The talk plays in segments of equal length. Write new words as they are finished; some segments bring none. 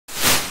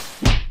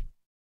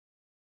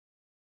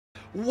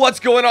What's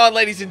going on,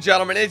 ladies and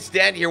gentlemen? It's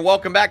Dan here.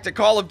 Welcome back to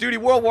Call of Duty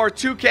World War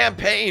II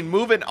campaign.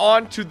 Moving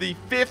on to the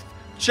 5th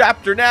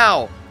chapter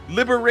now.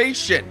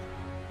 Liberation.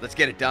 Let's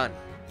get it done.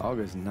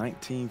 August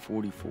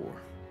 1944.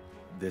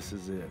 This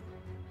is it.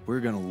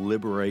 We're going to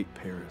liberate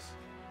Paris.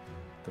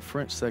 The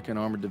French 2nd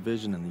Armored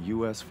Division and the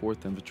U.S.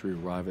 4th Infantry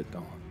arrive at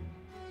dawn.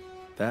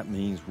 That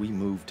means we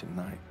move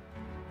tonight.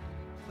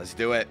 Let's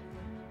do it.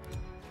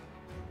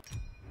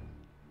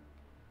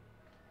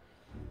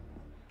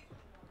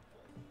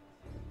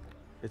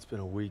 It's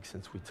been a week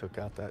since we took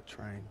out that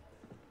train.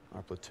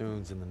 Our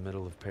platoon's in the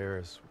middle of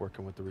Paris,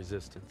 working with the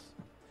resistance.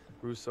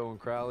 Rousseau and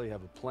Crowley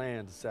have a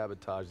plan to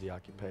sabotage the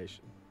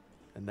occupation,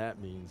 and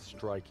that means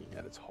striking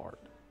at its heart.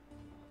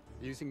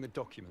 Using the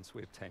documents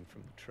we obtained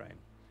from the train,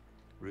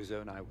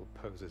 Rousseau and I will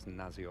pose as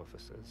Nazi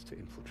officers to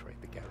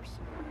infiltrate the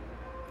garrison.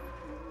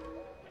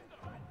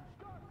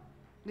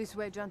 This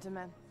way,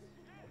 gentlemen.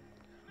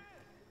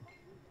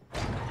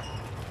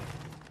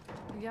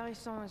 The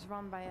garrison is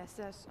run by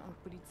SS and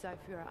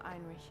Polizeiführer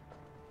Heinrich.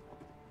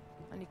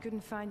 And he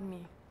couldn't find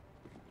me.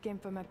 Came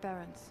for my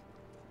parents.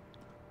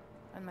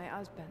 And my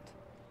husband.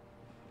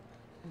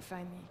 And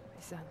finally, my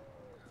son.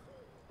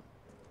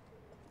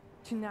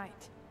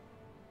 Tonight,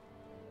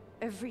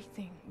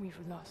 everything we've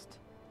lost,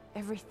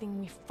 everything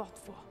we fought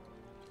for,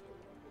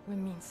 will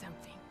mean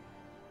something.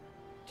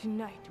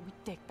 Tonight, we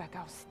take back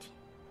our city.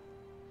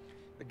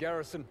 The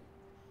garrison.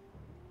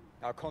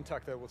 Our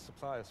contact there will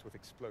supply us with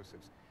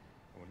explosives.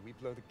 And when we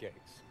blow the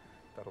gates,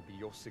 that'll be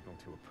your signal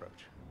to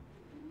approach.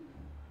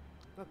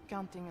 We're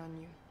counting on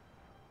you.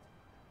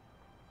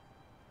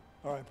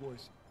 All right,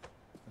 boys.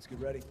 Let's get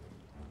ready.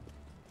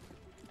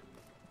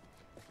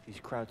 These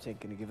crowds ain't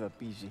gonna give up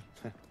easy.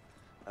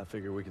 I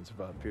figure we can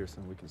survive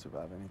Pearson, we can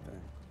survive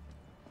anything.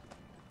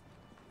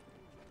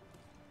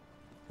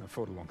 I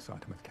fought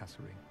alongside him with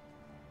Kasserine.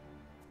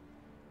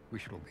 We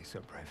should all be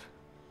so brave.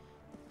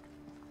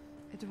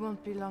 It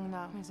won't be long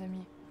now, mes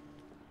amis.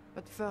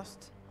 But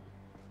first,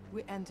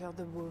 we enter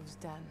the wolves'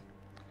 den.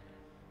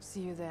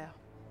 See you there.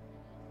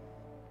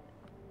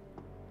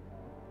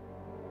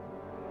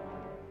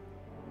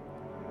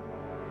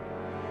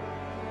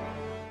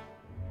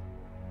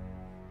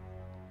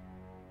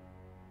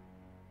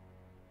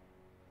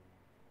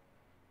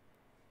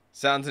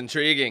 Sounds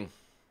intriguing.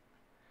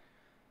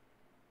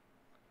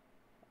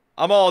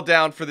 I'm all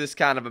down for this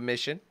kind of a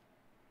mission.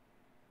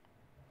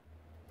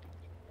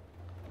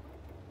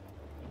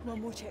 One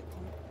more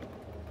checkpoint.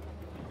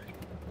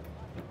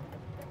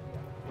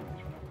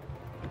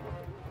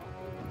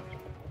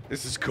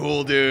 This is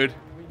cool, dude.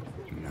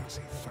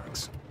 Nazi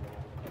thugs.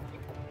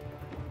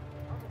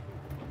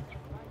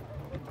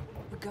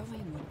 We're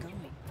going.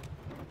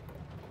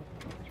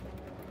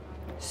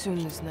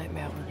 Soon this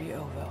nightmare will be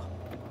over.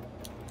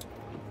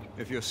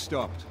 If you're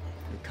stopped,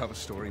 the cover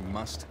story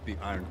must be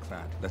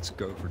ironclad. Let's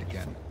go over it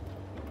again.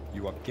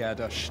 You are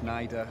Gerda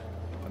Schneider,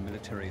 a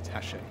military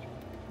attaché.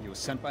 You were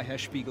sent by Herr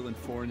Spiegel and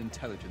Foreign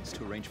Intelligence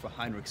to arrange for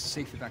Heinrich's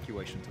safe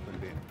evacuation to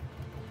Berlin.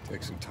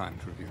 Take some time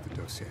to review the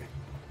dossier.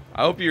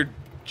 I hope your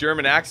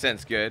German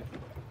accent's good.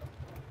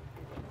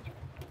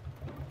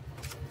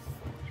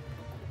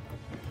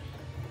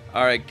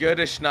 Alright,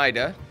 Gerda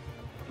Schneider.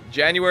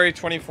 January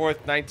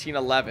 24th,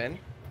 1911.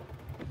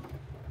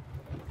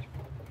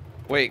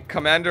 Wait,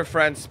 Commander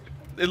Franz.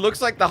 It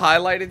looks like the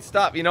highlighted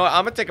stuff. You know what?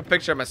 I'm gonna take a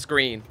picture of my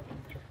screen.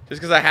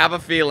 Just because I have a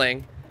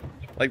feeling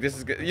like this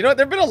is good. You know what?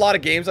 There have been a lot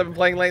of games I've been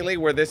playing lately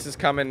where this is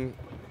coming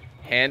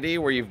handy,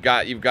 where you've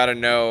got to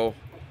know.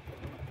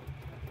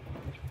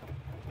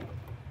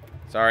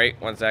 Sorry,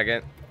 1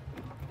 second.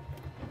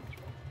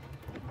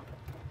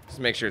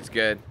 Just make sure it's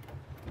good.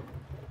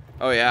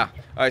 Oh yeah.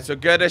 Alright, so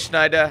Gerda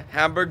Schneider,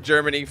 Hamburg,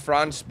 Germany.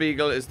 Franz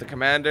Spiegel is the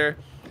commander.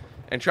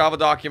 And travel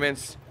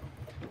documents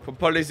for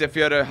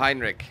Polizeiführer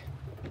Heinrich.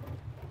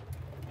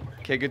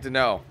 Okay, good to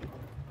know.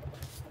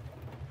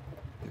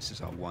 This is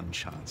our one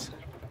chance.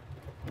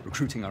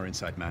 Recruiting our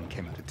inside man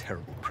came at a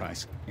terrible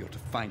price. You ought to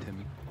find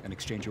him and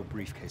exchange your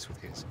briefcase with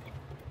his.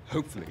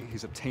 Hopefully,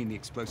 he's obtained the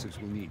explosives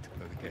we'll need to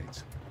blow the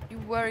gates. You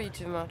worry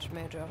too much,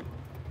 Major.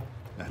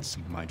 That's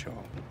my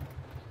job.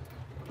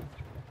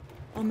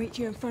 I'll meet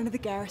you in front of the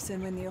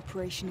garrison when the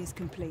operation is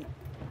complete.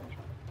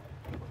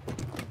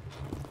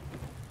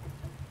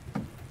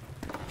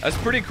 That's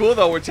pretty cool,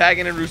 though. We're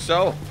tagging in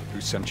Rousseau.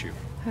 Who sent you?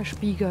 Herr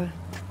Spiegel.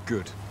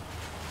 Good.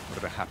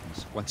 Whatever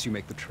happens, once you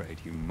make the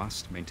trade, you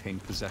must maintain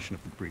possession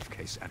of the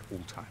briefcase at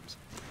all times.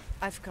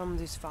 I've come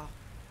this far.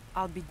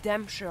 I'll be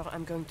damn sure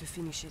I'm going to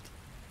finish it.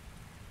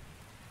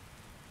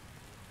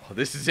 Oh,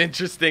 this is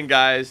interesting,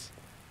 guys.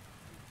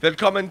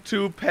 Willkommen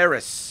to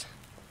Paris.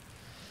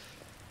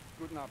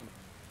 Guten Abend.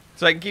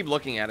 So I can keep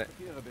looking at it.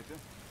 Papiere, bitte.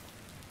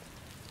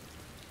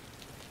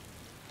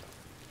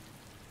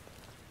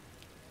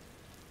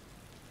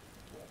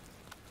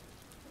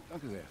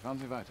 Danke sehr. Fahren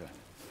Sie weiter.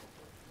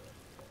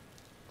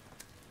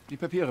 Die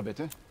Papiere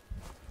bitte.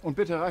 Und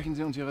bitte reichen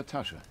Sie uns Ihre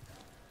Tasche.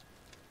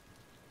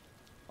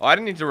 Oh, I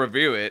didn't need to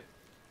review it.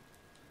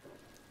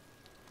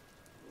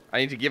 I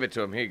need to give it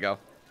to him. Here you go.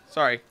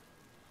 Sorry.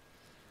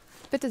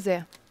 Bitte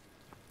sehr.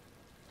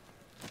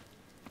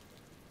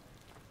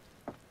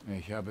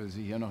 Ich habe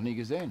Sie hier noch nie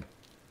gesehen.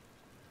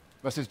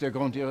 Was ist der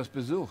Grund Ihres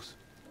Besuchs?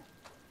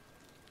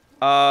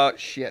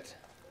 Shit.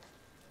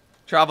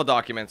 Travel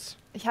documents.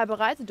 Ich habe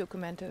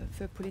Reisedokumente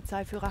für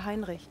Polizeiführer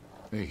Heinrich.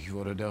 Ich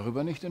wurde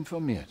darüber nicht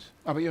informiert.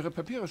 Aber Ihre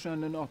Papiere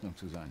scheinen in Ordnung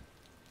zu sein.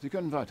 Sie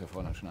können weiter,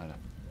 Fräulein Schneider.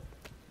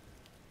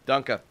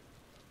 Danke.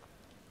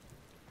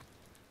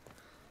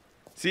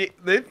 See,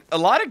 a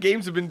lot of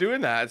games have been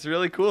doing that. It's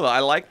really cool. I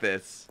like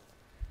this.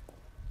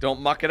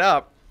 Don't muck it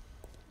up.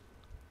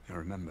 Now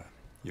remember,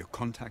 your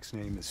contact's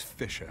name is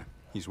Fisher.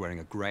 He's wearing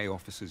a grey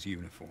officer's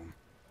uniform.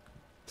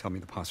 Tell me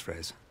the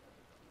passphrase.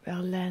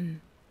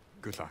 Berlin.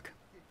 Good luck.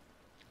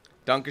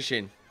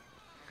 Dankeschön.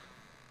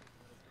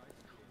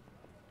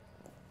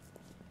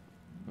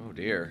 Oh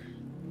dear.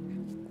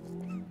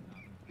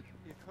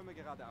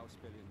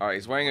 Alright,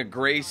 he's wearing a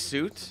gray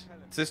suit.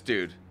 It's this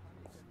dude.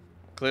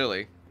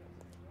 Clearly.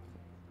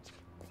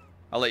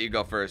 I'll let you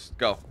go first.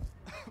 Go.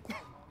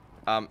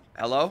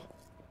 Hello?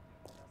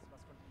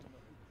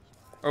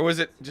 Or was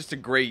it just a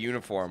gray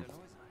uniform?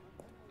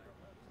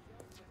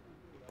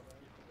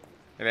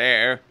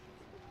 There.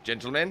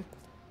 Gentlemen?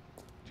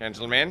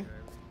 Gentlemen?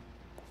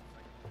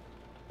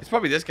 It's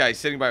probably this guy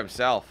sitting by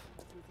himself.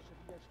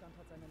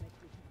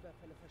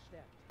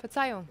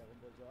 Verzeihung.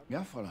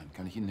 Ja, Fräulein,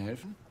 kann ich Ihnen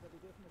helfen?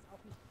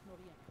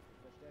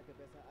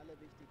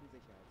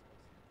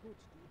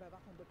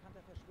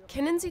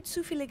 Kennen Sie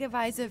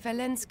zufälligerweise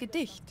Valens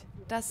Gedicht,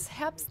 das Das ist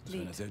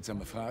Herbstlied? eine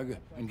seltsame Frage.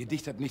 Ein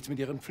Gedicht hat nichts mit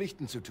Ihren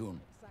Pflichten zu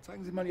tun.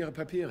 Zeigen Sie mal Ihre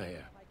Papiere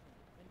her.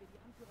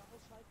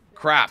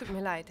 Crap. Tut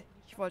mir leid,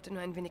 ich wollte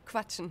nur ein wenig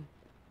quatschen.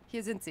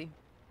 Hier sind sie.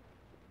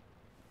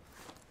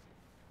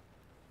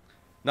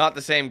 Not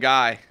the same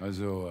guy.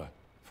 Also,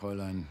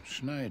 Fräulein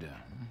Schneider.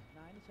 Hm?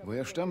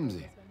 Woher stammen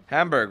Sie?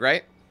 Hamburg,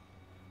 right?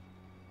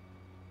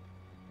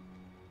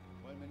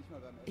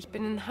 Ich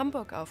bin in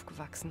Hamburg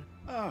aufgewachsen.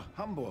 Ah,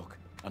 Hamburg.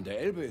 An der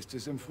Elbe ist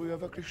es im Frühjahr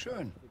wirklich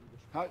schön.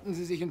 Halten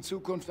Sie sich in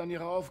Zukunft an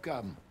Ihre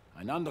Aufgaben.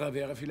 Ein anderer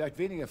wäre vielleicht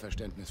weniger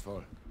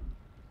verständnisvoll.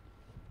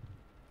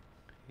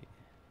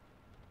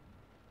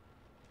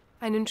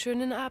 Einen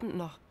schönen Abend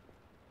noch.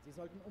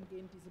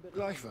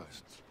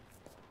 Gleichfalls.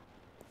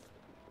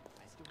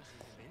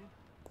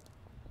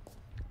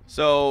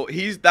 So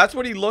that's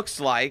what he looks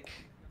like.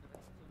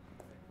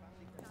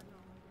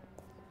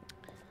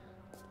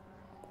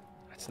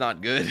 That's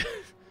not good.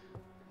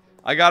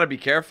 I gotta be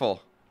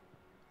careful.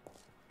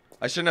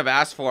 I shouldn't have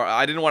asked for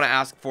I didn't want to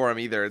ask for him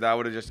either. That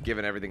would have just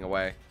given everything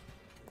away.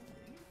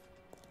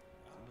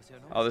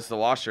 Oh, this is the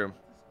washroom.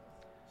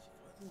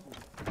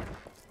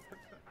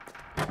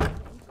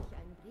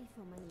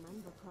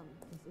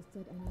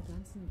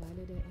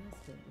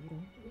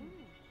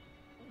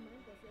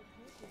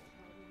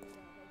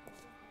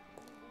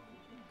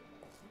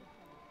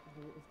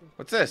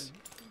 What's this?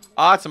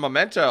 Ah, it's a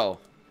memento.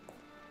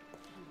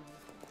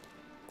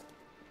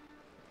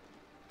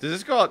 Does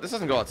this go out? This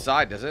doesn't go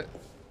outside, does it?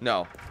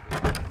 No.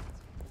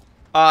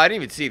 I didn't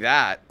even see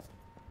that.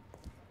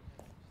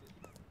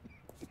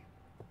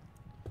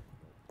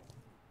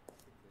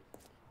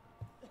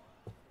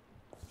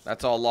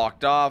 That's all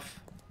locked off.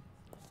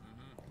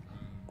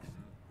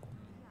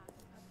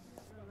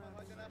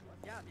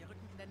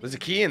 There's a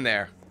key in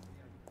there.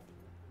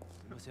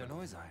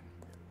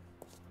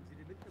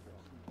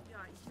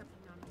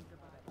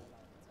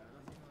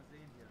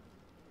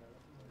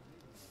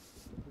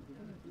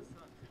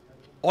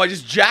 Oh, I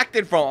just jacked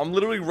it from him. I'm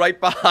literally right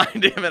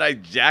behind him and I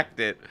jacked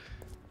it.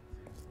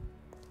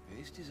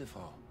 Wer ist diese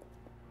Frau?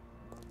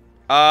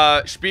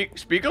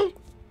 Spiegel?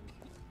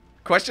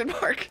 Question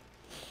mark?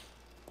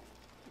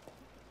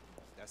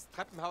 Das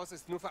Treppenhaus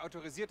ist nur für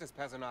autorisiertes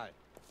Personal.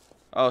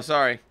 Oh,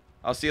 sorry.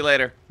 I'll see you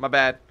later. My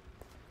bad.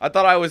 I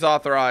thought I was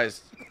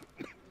authorized.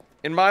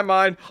 In my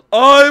mind,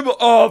 I'm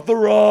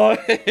authorized.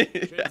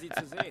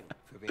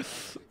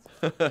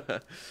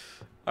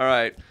 All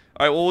right.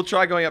 All right, well, we'll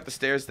try going up the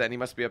stairs then. He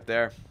must be up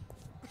there.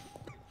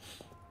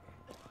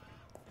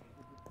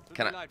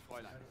 Can I?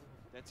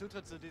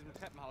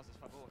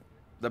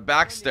 The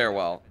back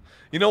stairwell.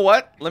 You know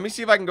what? Let me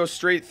see if I can go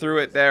straight through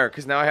it there,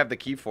 because now I have the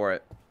key for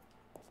it.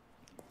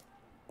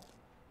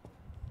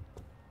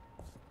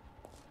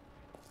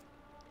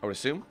 I would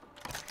assume.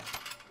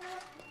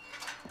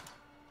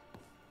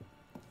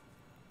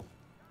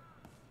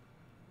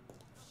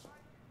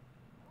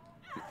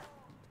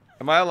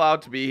 Am I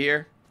allowed to be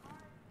here?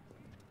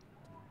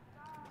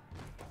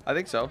 I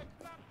think so.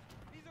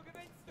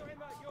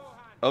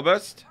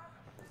 Oberst?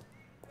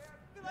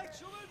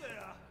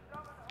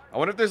 I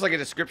wonder if there's like a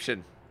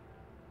description.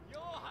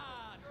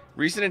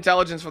 Recent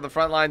intelligence from the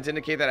front lines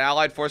indicate that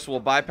Allied forces will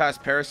bypass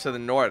Paris to the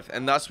north,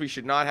 and thus we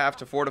should not have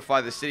to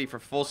fortify the city for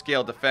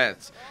full-scale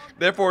defense.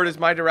 Therefore, it is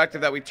my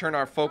directive that we turn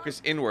our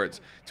focus inwards,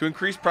 to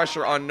increase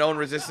pressure on known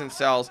resistance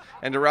cells,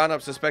 and to round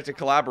up suspected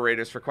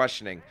collaborators for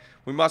questioning.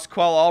 We must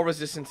quell all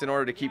resistance in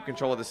order to keep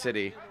control of the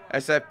city.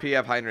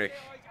 SFPF Heinrich.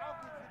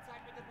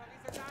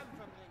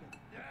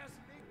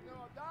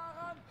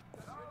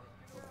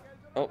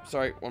 Oh,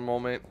 sorry, one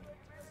moment.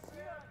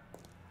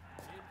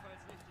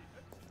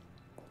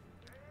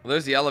 Well,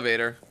 there's the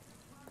elevator.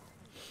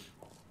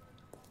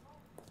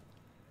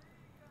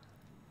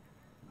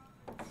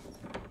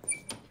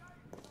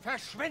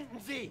 Verschwinden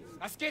Sie!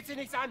 Das geht Sie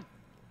nichts an!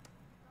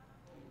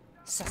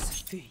 Ça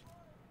suffit.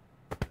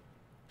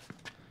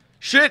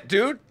 Shit,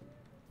 dude!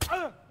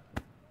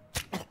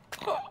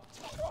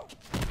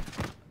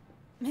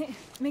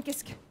 Mais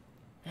qu'est-ce que...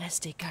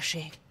 Restez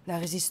cachés. La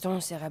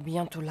résistance sera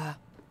bientôt là.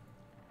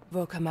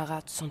 Vos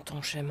camarades sont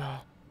en chemin.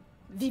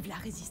 Vive la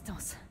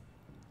résistance.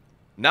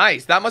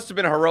 Nice. That must have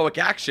been a heroic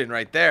action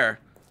right there.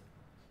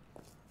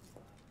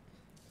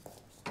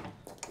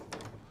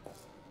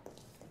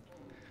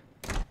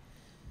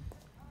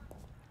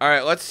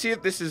 Alright, let's see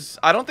if this is...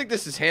 I don't think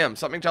this is him.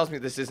 Something tells me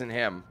this isn't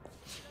him.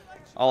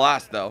 I'll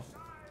ask, though.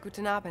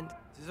 Guten Abend.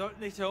 Sie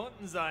sollten nicht hier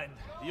unten sein.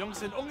 Die Jungs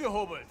sind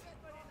umgehobelt.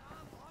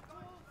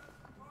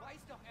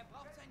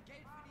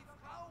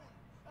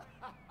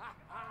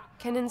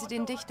 Kennen Sie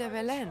den Dichter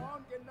Verlaine?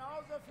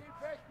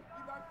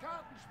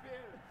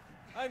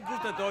 Ein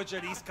guter Deutscher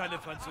liest keine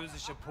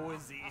französische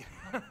Poesie.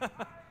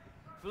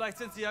 Vielleicht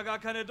sind Sie ja gar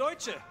keine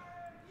Deutsche.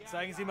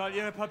 Zeigen Sie mal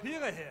Ihre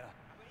Papiere her.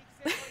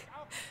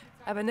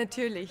 Aber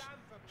natürlich.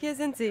 Hier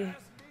sind sie.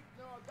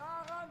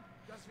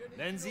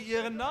 Nennen Sie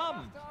Ihren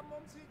Namen.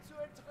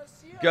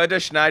 Gerda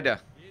Schneider.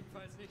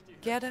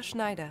 Gerda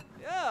Schneider.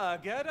 Ja,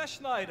 Gerda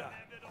Schneider.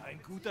 Ein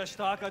guter,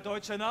 starker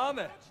deutscher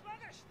Name.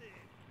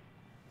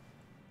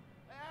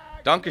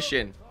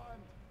 Dankeschön.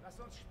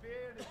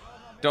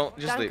 Don't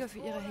just Danke leave. für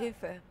Ihre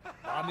Hilfe.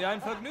 War mir ein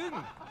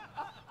Vergnügen.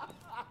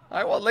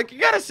 Well, like, you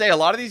gotta say, a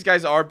lot of these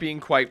guys are being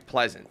quite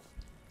pleasant.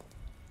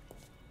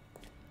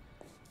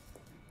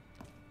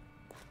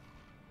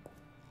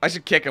 I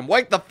should kick him.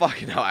 Wait the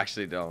fuck. No,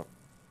 actually don't.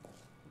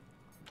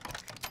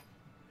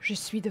 Je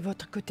suis de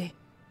votre côté.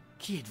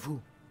 Qui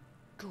êtes-vous?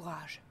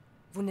 Courage.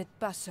 Vous n'êtes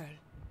pas seul.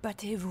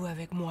 Battez-vous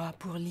avec moi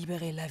pour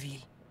libérer la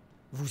ville.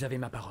 Vous avez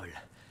ma parole.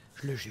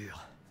 Je le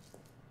jure.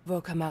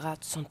 Vos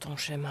camarades sont en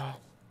chemin.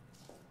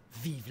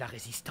 Vive la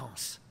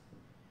résistance.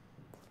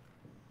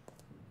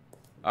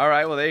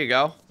 Alright, well, there you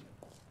go.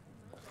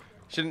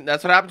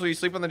 That's what happens when you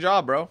sleep on the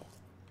job, bro.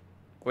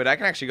 Wait, I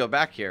can actually go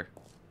back here.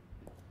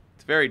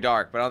 It's very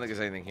dark, but I don't think there's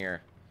anything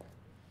here.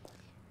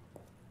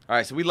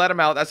 Alright, so we let him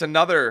out. That's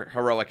another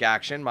heroic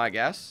action, my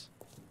guess.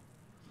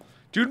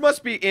 Dude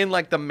must be in,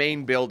 like, the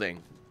main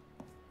building.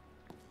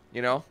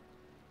 You know?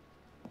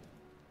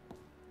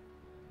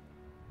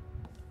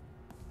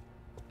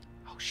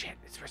 Oh, shit.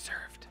 It's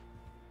reserved.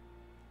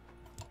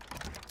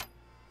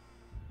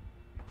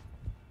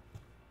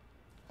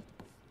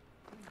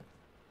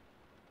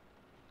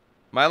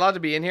 Am I allowed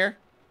to be in here?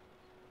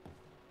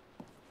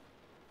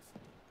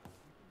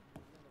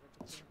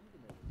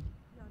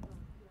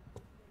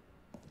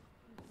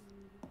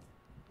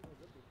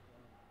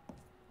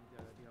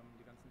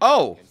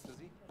 Oh!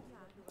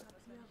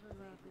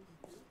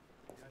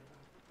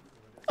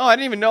 Oh, I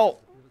didn't even know.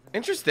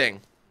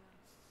 Interesting.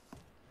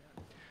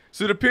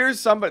 So it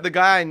appears the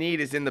guy I need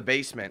is in the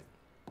basement.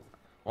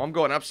 Well, I'm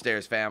going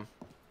upstairs, fam.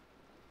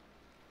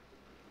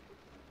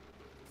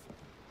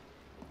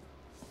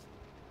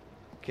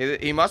 Okay,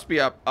 he must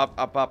be up.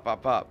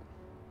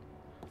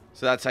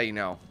 So that's how you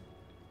know.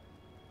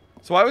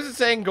 So why was it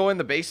saying go in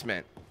the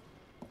basement?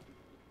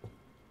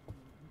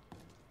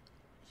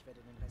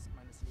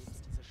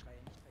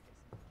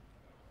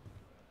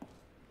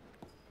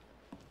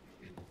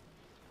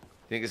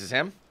 Think this is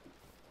him?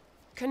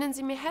 Können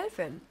Sie mir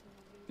helfen?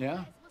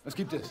 Ja, was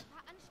gibt es?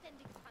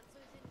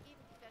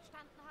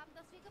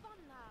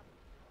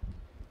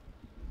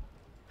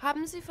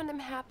 Haben Sie von dem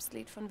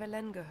Herbstlied von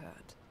Verlaine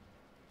gehört?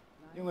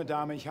 Junge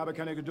Dame, ich habe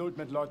keine Geduld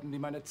mit Leuten, die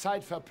meine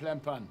Zeit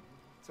verplempern.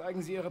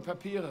 Zeigen Sie Ihre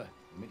Papiere,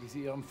 damit ich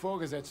sie Ihrem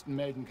Vorgesetzten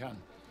melden kann.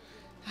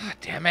 Ah,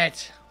 damn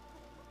it.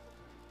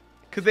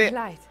 Tut mir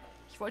leid.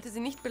 Ich wollte Sie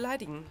nicht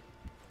beleidigen.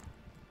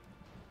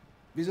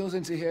 Wieso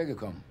sind Sie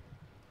hergekommen?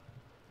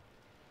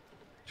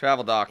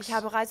 Travel Docs. Ich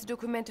habe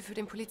Reisedokumente für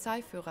den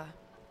Polizeiführer.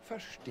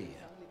 Verstehe.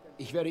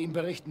 Ich werde ihm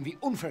berichten, wie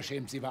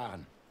unverschämt Sie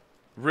waren.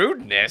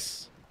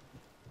 Rudeness?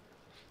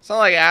 It's not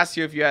like I asked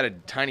you if you had a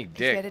tiny Ich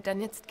dick. werde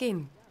dann jetzt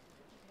gehen.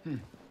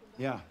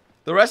 Ja.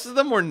 The rest of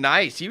them were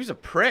nice. He was a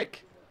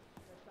prick.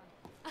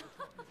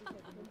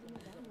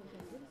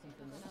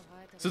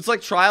 So it's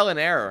like trial and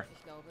error.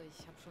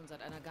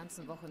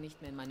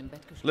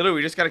 Literally,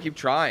 we just gotta keep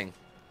trying.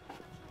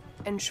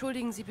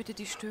 Entschuldigen Sie bitte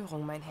die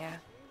Störung, mein Herr.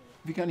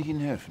 Wie kann ich Ihnen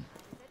helfen?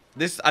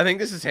 I think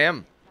this is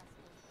him.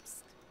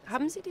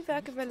 Haben Sie die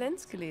Werke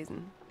Verlaines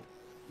gelesen?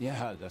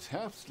 Ja, das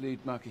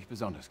Herbstlied mag ich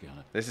besonders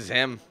gerne. This is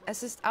him.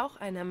 Es ist auch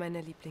einer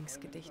meiner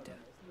Lieblingsgedichte.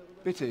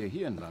 Bitte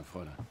hier entlang,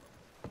 Fräulein.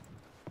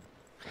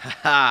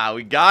 Haha,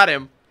 we got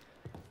him.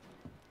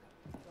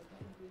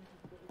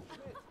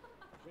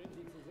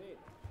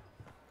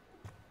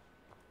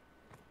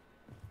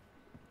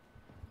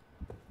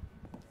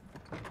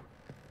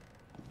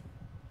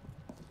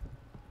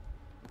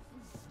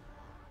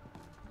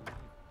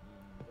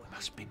 We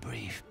must be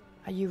brief.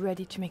 Are you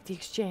ready to make the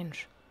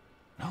exchange?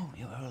 No,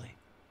 you're early.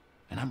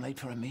 And I'm late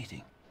for a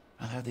meeting.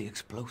 I'll have the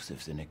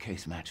explosives in a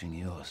case matching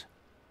yours.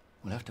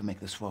 We'll have to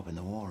make the swap in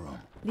the war room.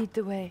 Lead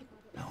the way.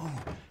 No,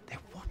 they're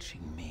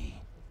watching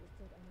me.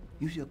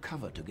 Use your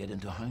cover to get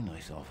into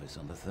Heinrich's office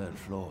on the 3rd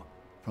floor.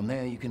 From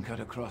there, you can cut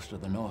across to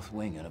the north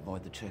wing and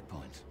avoid the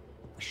checkpoints.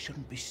 We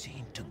shouldn't be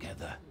seen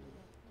together.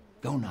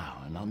 Go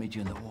now, and I'll meet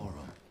you in the war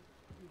room.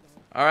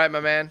 All right, my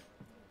man.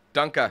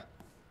 Danke.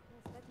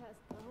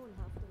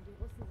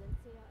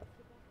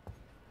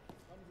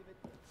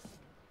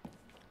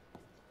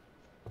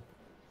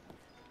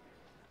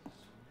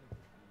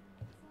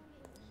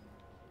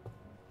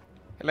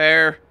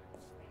 Hello.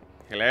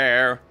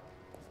 Hello.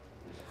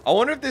 I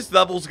wonder if this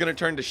level's gonna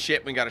turn to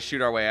shit. We gotta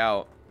shoot our way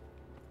out.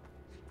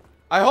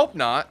 I hope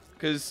not,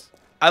 because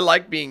I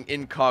like being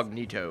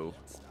incognito.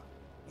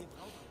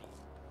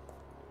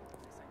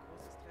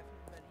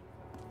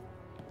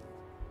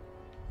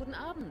 Guten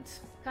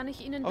Abend. Kann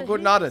ich Ihnen guten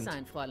behilflich Abend.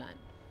 sein, Fräulein?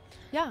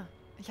 Ja,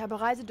 ich habe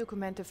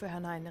Reisedokumente für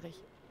Herrn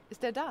Heinrich.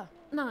 Ist er da?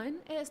 Nein,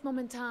 er ist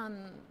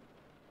momentan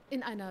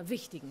in einer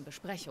wichtigen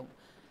Besprechung.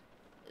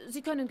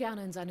 Sie können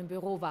gerne in seinem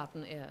Büro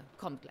warten, er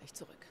kommt gleich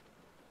zurück.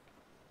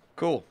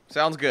 Cool.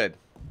 Sounds good.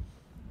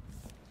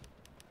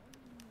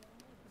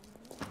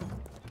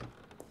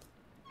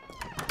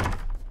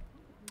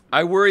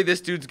 I worry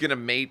this dude's gonna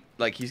mate,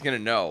 like he's gonna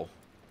know.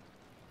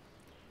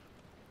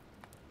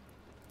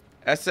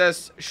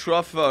 SS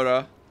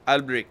Schroffere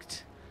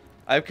Albrecht.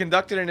 I've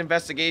conducted an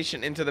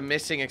investigation into the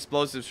missing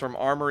explosives from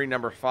Armory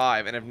Number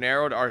 5 and have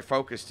narrowed our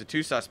focus to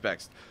 2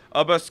 suspects,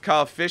 Oberst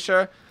Karl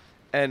Fischer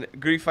and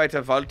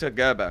Grieffighter Walter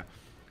Gerber.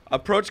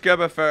 Approach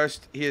Gerber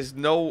first. He is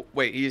no...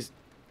 Wait, he's...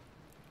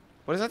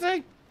 What does that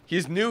say?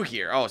 He's new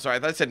here. Oh, sorry. I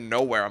thought it said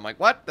nowhere. I'm like,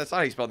 what? That's not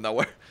how you spell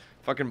nowhere.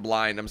 Fucking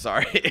blind. I'm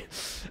sorry.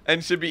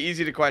 And should be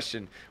easy to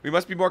question. We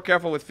must be more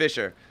careful with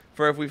Fischer,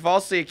 for if we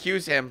falsely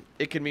accuse him,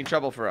 it can mean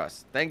trouble for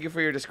us. Thank you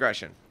for your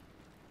discretion.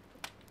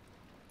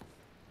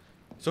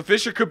 So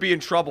Fischer could be in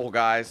trouble,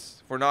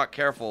 guys, if we're not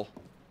careful.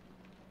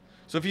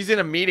 So if he's in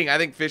a meeting, I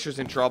think Fischer's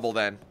in trouble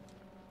then.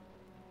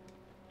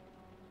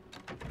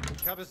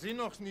 Ich habe Sie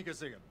noch nie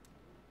gesehen.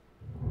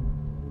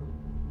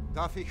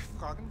 Darf ich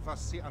fragen,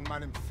 was Sie an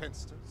meinem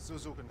Fenster zu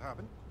suchen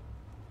haben?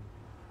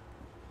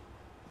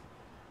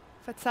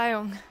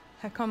 Verzeihung,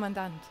 Herr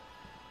Kommandant.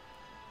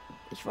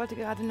 Ich wollte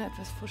gerade nur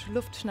etwas frische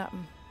Luft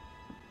schnappen.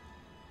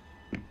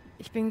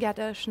 Ich bin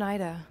Gerda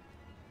Schneider.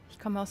 Ich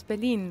komme aus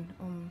Berlin,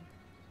 um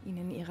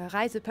Ihnen Ihre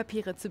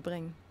Reisepapiere zu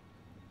bringen.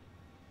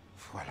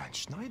 Fräulein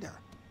Schneider.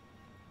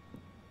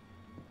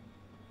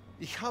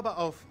 Ich habe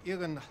auf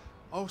Ihren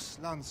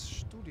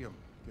Auslandsstudium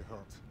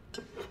gehört.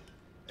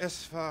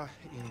 Es war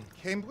in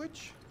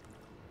Cambridge,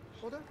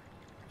 oder?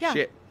 Ja,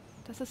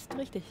 das ist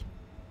richtig.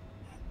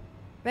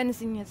 Wenn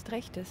es Ihnen jetzt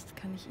recht ist,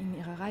 kann ich Ihnen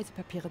Ihre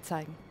Reisepapiere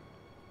zeigen.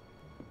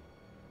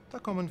 Da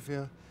kommen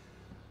wir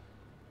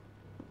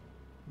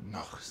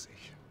noch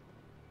sicher.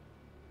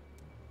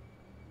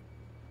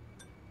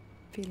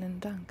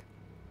 Vielen Dank.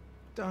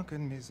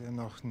 Danken mir sehr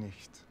noch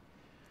nicht.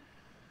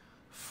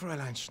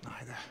 Fräulein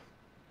Schneider.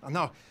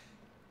 Now,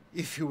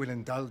 if you will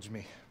indulge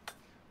me,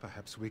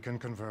 perhaps we can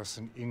converse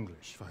in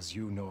English, for as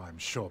you know, I'm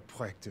sure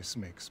practice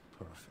makes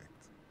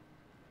perfect.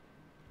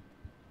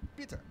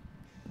 Bitte.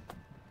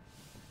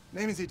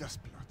 Nehmen Sie das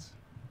Blatt.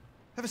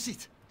 Have a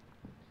seat.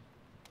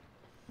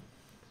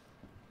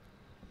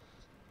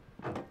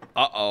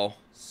 Uh-oh.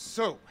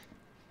 So,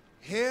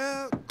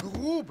 Herr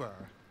Gruber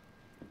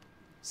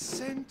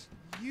sent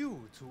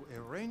you to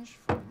arrange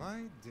for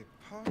my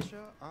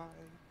departure. I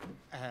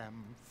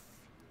am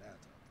flattered.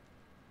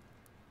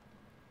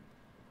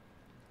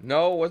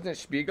 No, wasn't it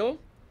Spiegel?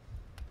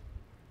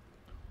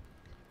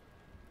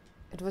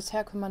 It was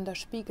Herr Commander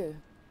Spiegel.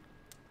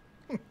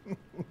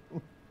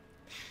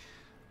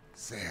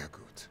 Sehr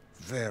gut.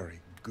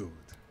 Very good.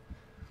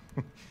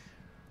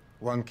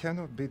 One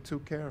cannot be too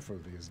careful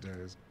these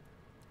days.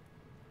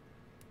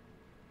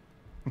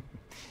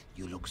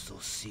 You look so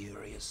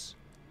serious.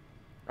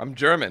 I'm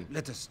German.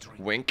 Let us drink.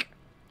 Wink.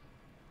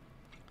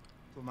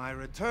 To my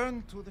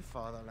return to the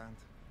fatherland.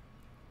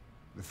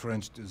 The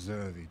French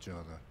deserve each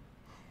other.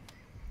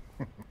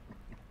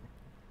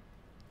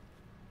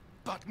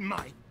 But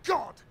my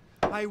God,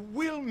 I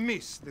will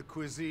miss the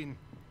cuisine.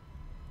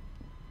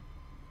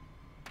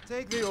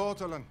 Take the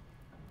ortolan.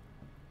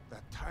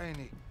 That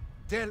tiny,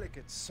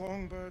 delicate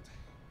songbird.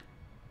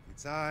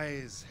 Its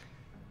eyes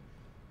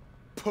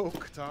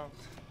poked out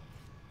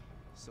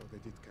so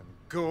that it can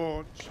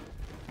gorge.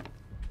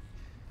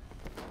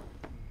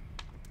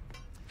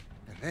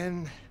 And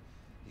then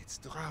it's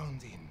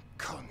drowned in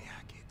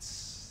cognac.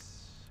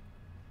 It's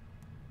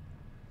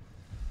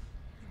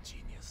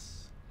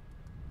ingenious.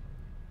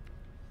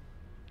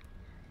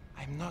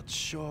 I'm not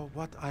sure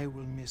what I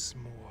will miss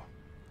more.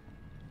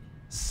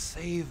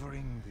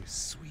 Savoring the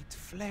sweet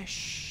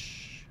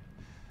flesh,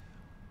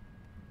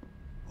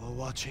 or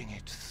watching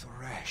it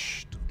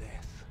thrash to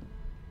death.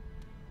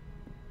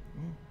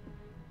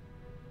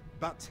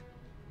 But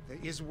there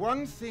is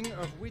one thing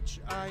of which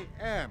I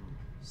am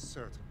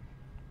certain.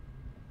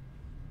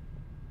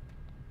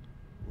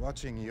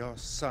 Watching your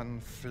son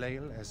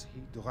flail as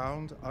he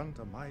drowned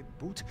under my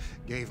boot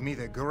gave me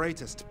the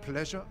greatest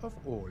pleasure of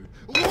all.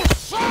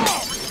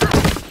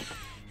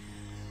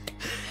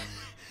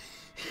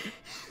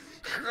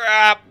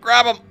 Crap!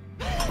 Grab him!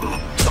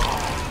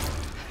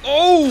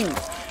 Oh!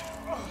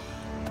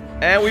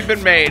 And we've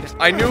been made.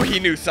 I knew he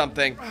knew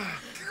something.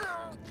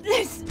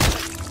 This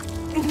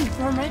is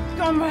for my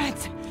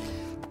comrades.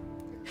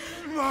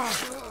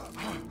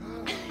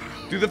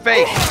 Do the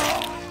face.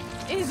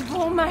 Is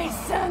for my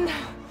son.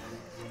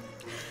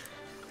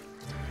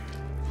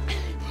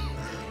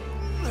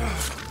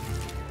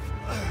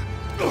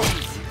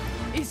 This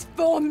is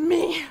for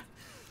me.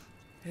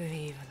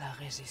 Vive la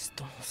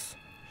résistance.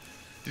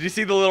 Did you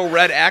see the little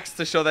red X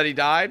to show that he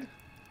died?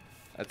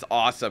 That's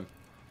awesome.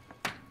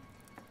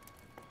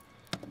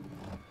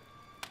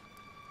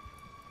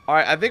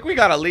 Alright, I think we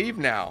gotta leave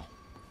now.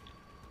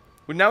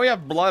 But now we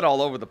have blood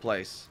all over the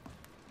place.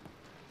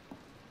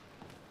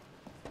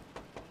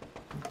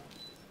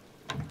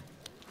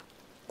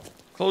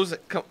 Close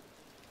it. Come.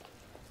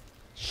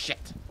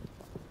 Shit.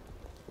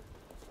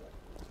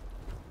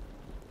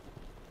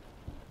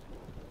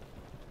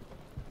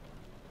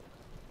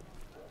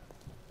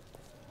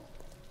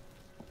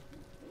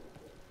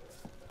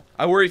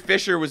 I worry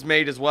Fisher was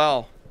made as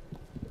well.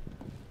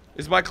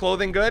 Is my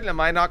clothing good? Am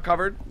I not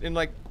covered in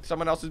like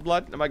someone else's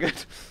blood? Am I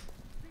good?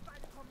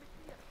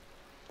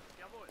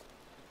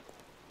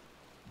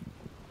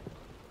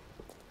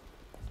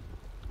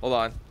 Hold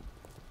on.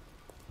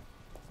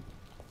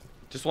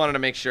 Just wanted to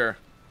make sure.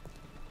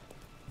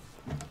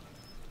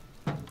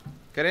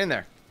 Get in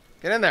there.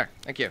 Get in there.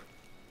 Thank you.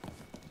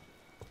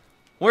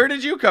 Where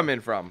did you come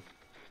in from?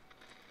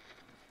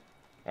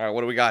 Alright,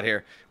 what do we got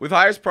here? With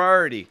highest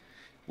priority.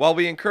 While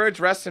we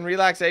encourage rest and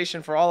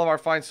relaxation for all of our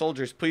fine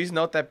soldiers, please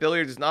note that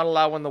billiards is not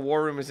allowed when the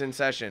war room is in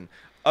session.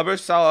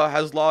 Abusawa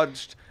has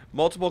lodged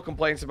multiple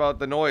complaints about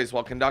the noise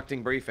while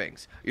conducting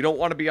briefings. You don't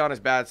want to be on his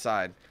bad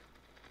side.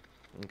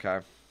 Okay.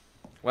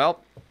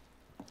 Well,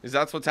 is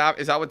that what's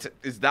happening?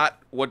 Is that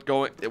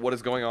what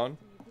is going on?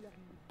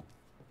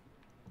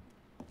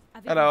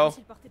 Hello.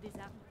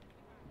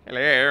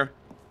 Hello.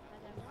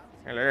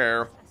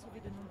 Hello.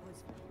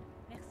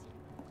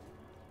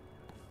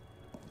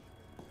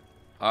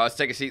 Let's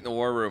take a seat in the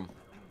war room.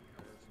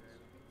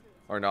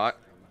 Or not.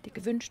 Die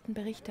gewünschten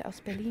Berichte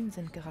aus Berlin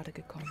sind gerade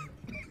gekommen.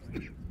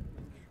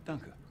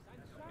 Danke.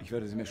 Ich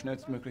werde sie mir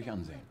schnellstmöglich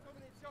ansehen.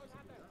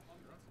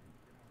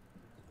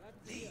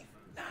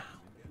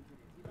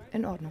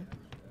 In Ordnung.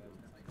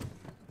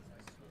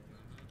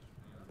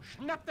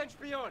 Schnapp den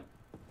Spion!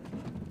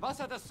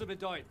 Was hat das zu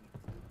bedeuten?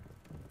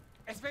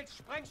 Es will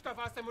Sprengstoff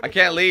aus dem I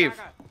can't leave.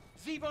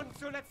 Sie wurden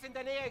zuletzt in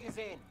der Nähe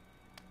gesehen.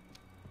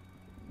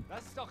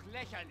 Das ist doch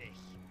lächerlich.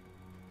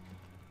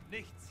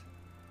 Nichts.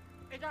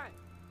 Egal.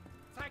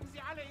 Zeigen Sie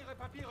alle Ihre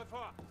Papiere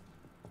vor.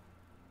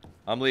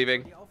 I'm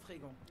leaving. Die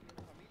Aufregung.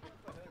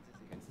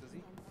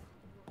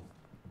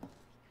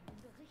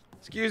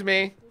 Excuse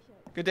me.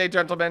 Good day,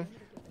 gentlemen.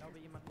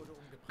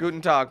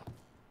 Guten Tag.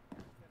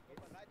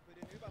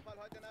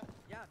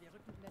 Ja, wir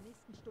rücken in der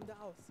nächsten Stunde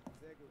aus.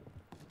 Sehr gut.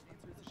 Der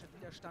französische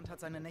Widerstand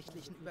hat seine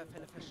nächtlichen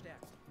Überfälle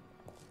verstärkt.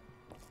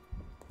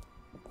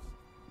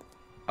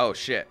 Oh,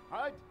 shit.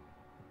 Halt!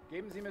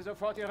 Geben Sie mir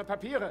sofort Ihre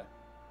Papiere.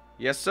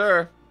 Yes,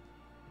 sir.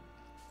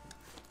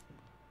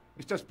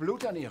 Ist das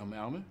Blut an Ihrem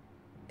Ärmel?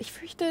 Ich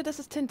fürchte, das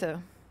ist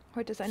Tinte.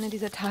 Heute ist einer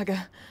dieser Tage.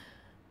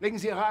 Legen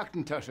Sie Ihre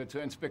Aktentasche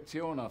zur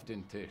Inspektion auf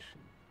den Tisch.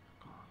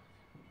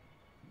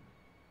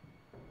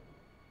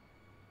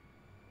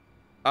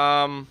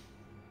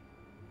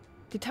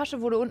 Die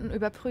Tasche wurde unten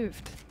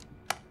überprüft.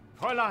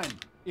 Fräulein,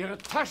 Ihre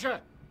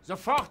Tasche!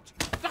 Sofort!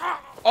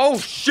 Oh,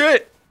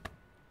 shit!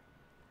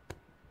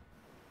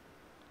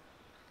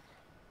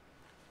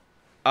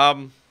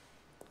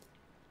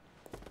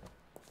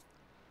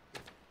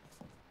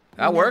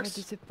 That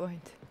works.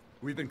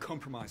 We've been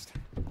compromised.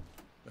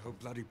 The whole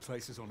bloody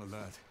place is on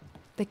alert.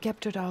 They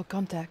captured our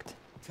contact.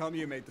 Tell me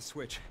you made the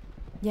switch.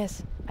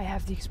 Yes, I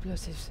have the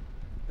explosives.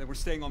 Then we're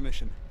staying on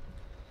mission.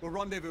 We'll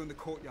rendezvous in the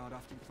courtyard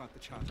after we plant the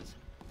charges.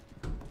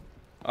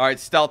 Alright,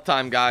 stealth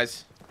time,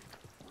 guys.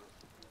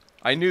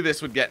 I knew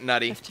this would get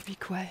nutty. Have to be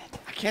quiet.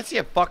 I can't see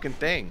a fucking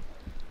thing.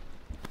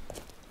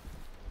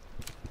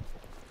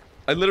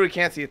 I literally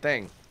can't see a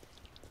thing.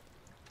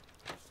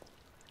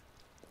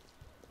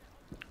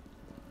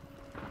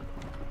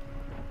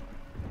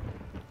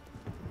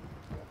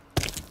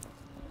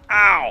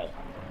 Ow!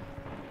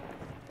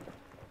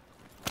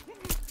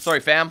 Sorry,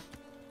 fam.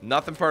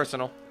 Nothing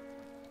personal.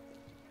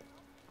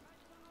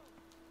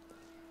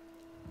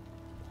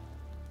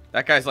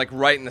 That guy's like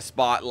right in the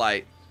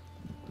spotlight.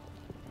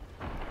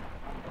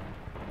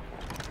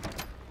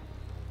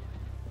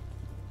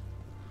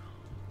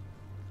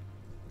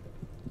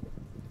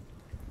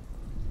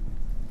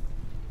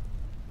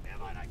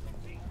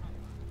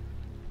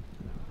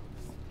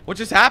 What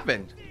just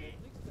happened?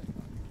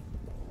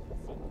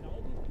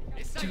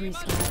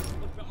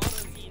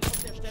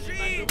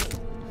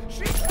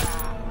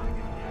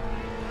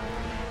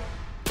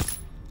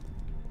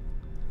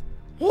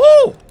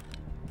 Woo!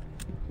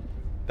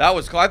 That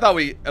was cool. I thought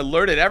we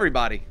alerted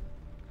everybody.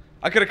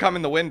 I could have come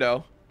in the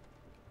window.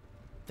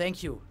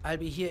 Thank you. I'll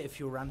be here if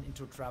you run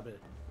into trouble.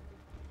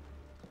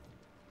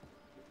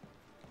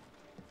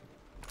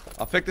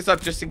 I'll pick this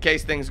up just in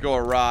case things go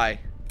awry.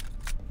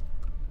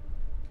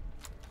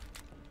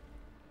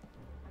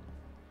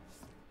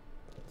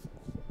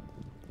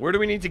 Where do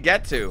we need to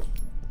get to?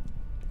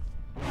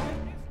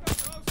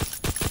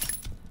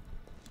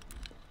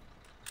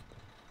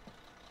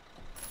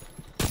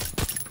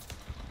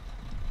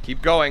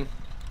 Keep going.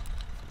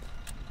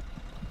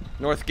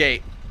 North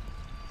gate.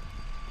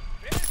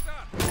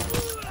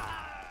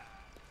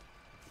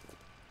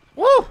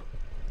 Woo!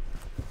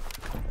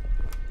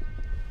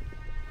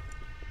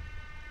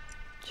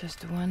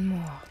 Just one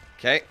more.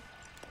 Okay.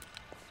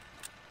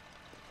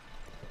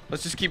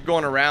 Let's just keep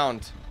going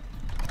around.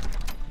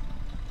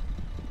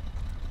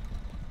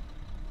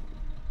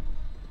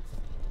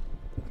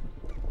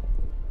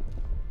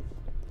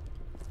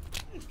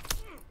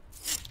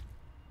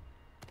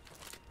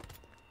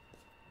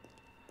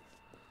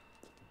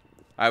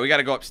 Alright, we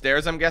gotta go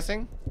upstairs, I'm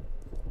guessing.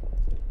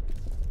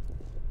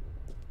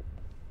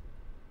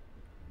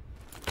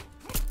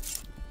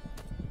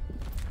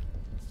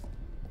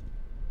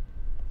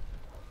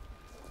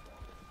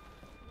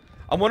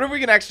 I wonder if we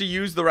can actually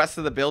use the rest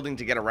of the building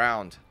to get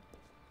around.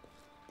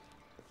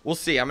 We'll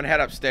see. I'm gonna head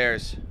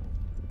upstairs.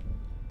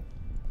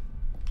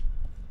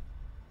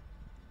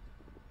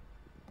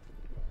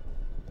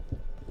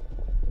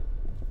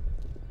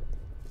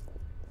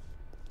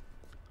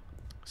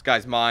 This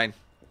guy's mine.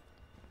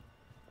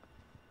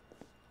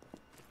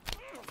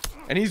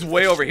 And he's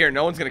way over here.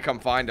 No one's gonna come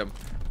find him.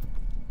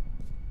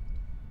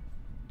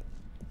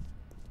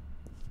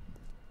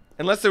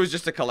 Unless there was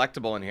just a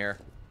collectible in here.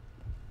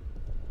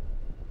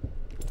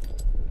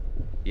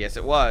 Yes,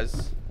 it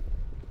was.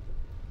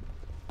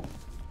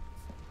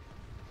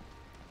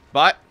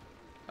 But,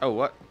 oh,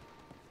 what?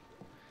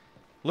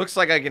 Looks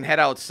like I can head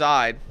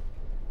outside.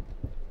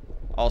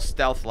 All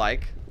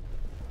stealth-like.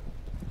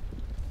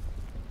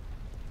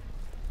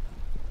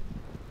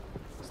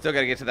 Still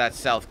gotta get to that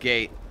south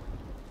gate.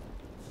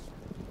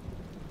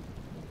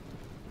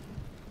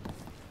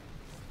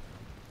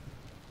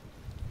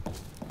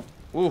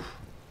 Ooh.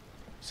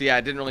 So yeah,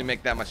 it didn't really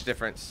make that much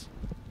difference.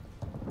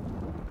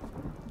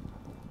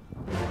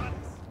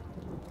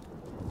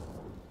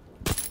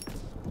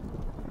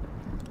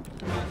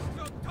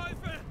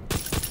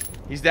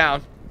 He's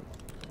down.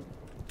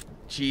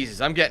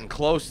 Jesus, I'm getting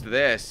close to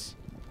this.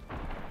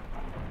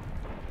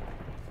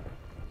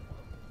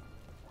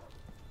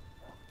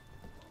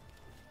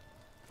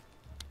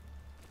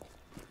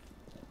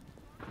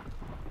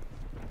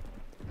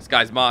 This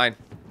guy's mine.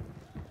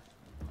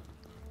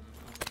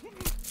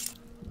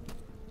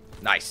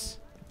 Nice.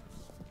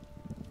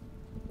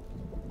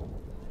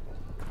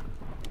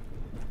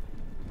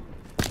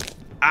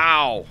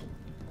 Ow.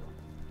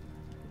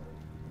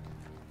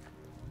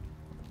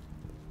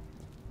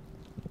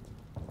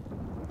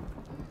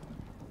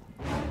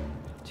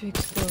 To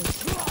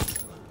expose.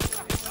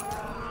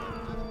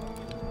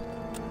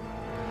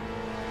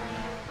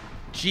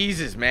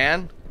 Jesus,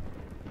 man.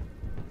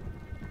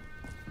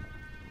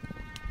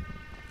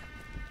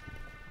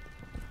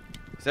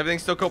 Is everything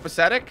still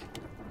copacetic?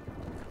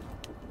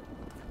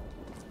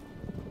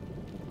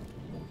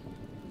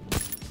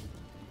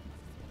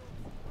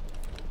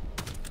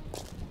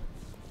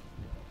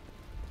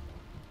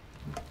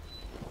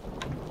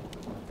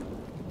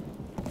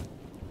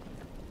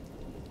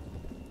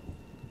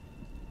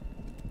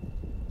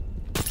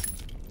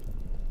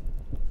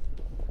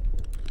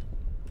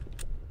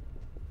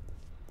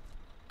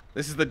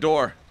 This is the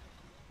door.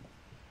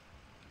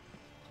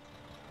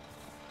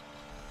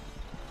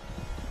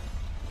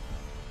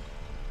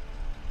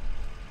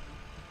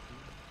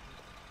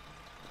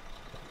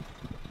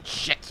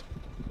 Shit.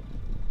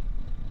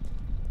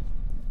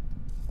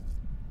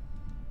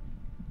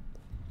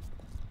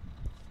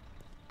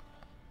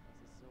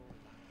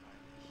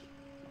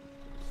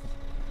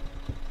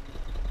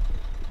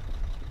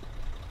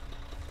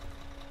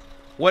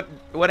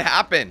 What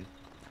happened?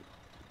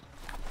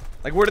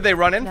 Like, where did they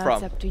run in Now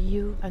from? it's up to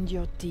you and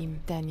your team,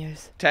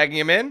 Daniels. Tagging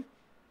him in?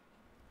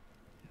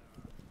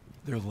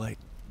 They're late.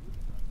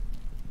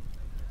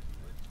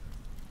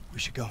 We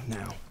should go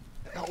now.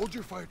 Now hold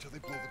your fire till they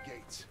blow the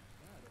gates.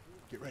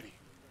 Get ready.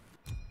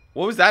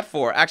 What was that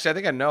for? Actually, I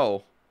think I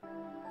know.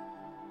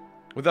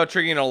 Without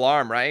triggering an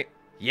alarm, right?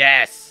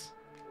 Yes.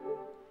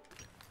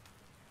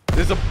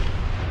 There's a...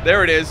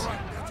 There it is.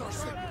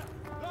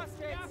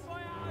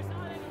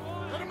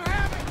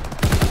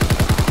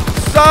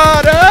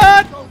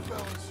 Sudden! Go,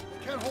 fellas.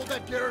 Can't hold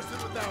that garrison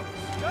without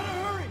us. Gotta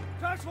hurry!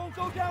 Tracks won't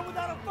go down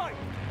without a fight!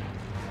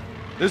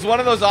 There's one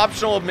of those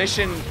optional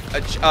mission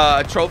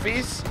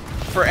trophies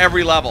for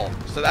every level.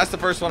 So that's the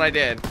first one I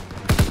did.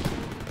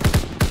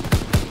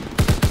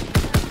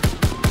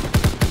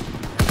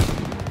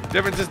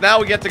 Difference is now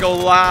we get to go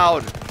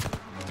loud.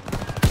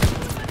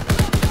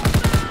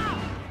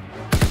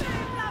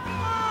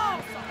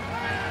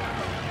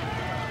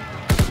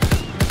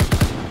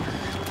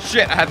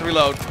 Shit, I had to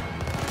reload.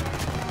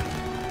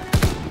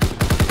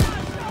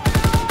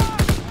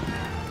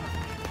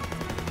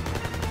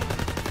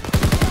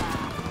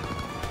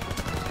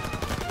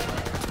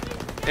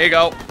 There you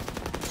go.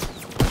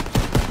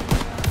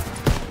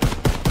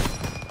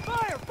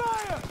 Fire!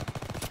 Fire!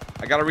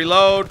 I gotta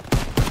reload.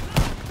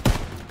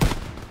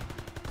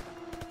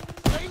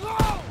 Stay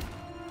low!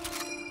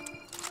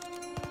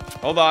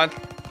 Hold on.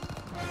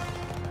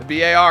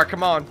 The BAR,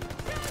 come on.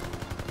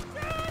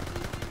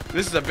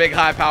 This is a big,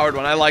 high-powered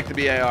one. I like the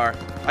BAR.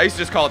 I used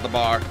to just call it the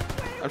bar.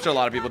 I'm sure a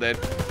lot of people did.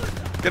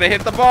 Gonna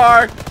hit the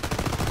bar.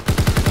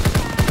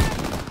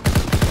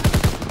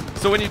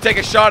 So when you take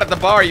a shot at the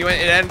bar, it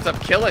ends up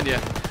killing you.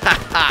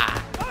 Haha.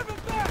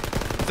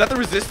 Is that the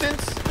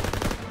resistance?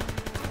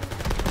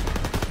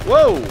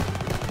 Whoa.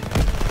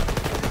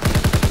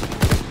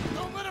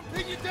 Don't let him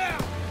pin you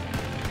down.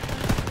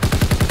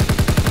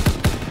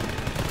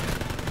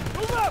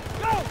 Move up!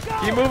 Go!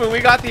 Go! Keep moving. We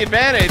got the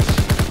advantage.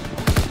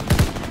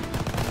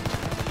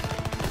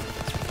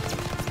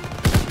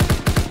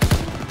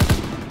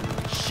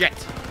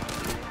 Shit.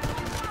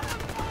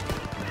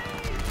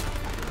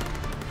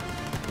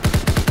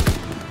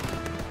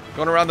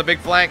 Going around the big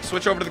flank.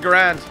 Switch over to the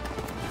Garand.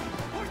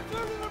 Push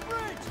through to the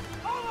bridge!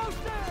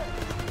 Almost there!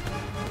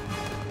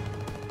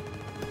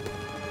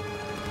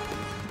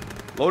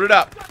 Load it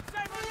up.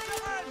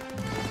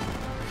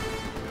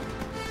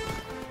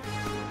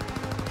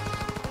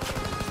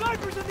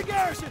 Snipers in the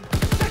garrison!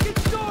 Second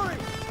story!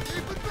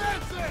 Keep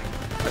advancing!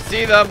 I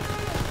see them.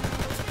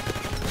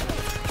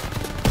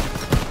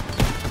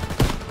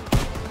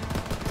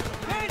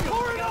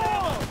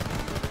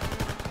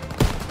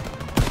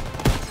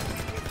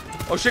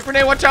 Oh shit,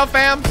 grenade, watch out,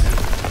 fam!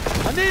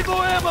 I need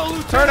more ammo,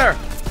 Lieutenant! Turner!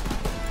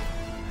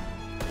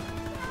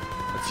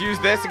 Let's use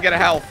this and get a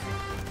health.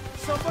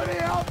 Somebody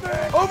help me!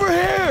 Over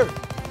here!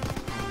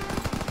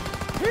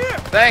 Here!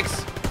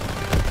 Thanks!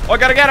 Oh, I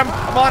gotta get him!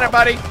 I'm on it,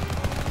 buddy!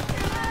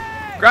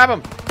 Grab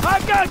him! I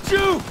got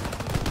you!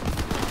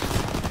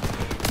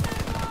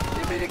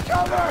 Give me the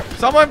cover!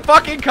 Someone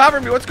fucking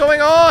cover me! What's going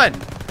on?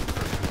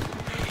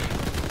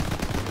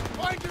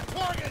 Find your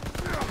target!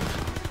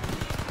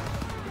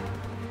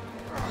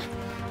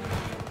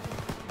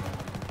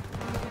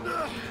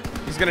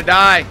 He's gonna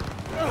die.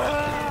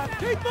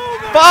 Keep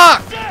moving!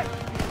 Fuck!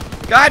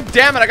 God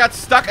damn it, I got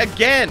stuck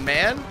again,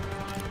 man.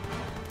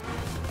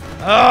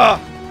 Ugh.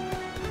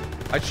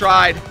 I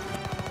tried.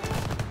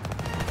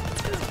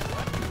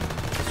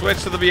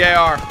 Switch to the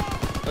VAR.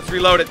 Let's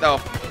reload it, though.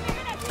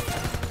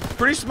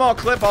 Pretty small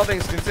clip, all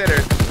things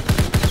considered.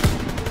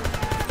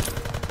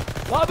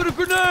 Lobbing a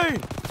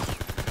grenade!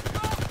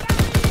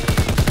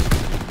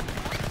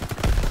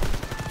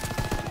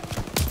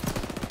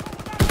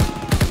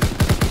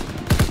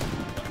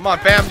 Come on,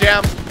 fam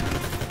jam.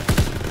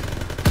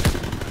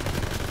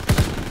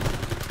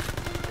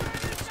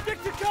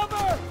 Stick to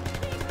cover!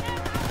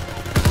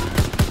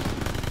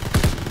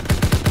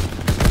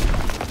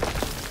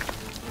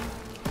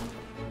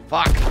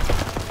 Fuck.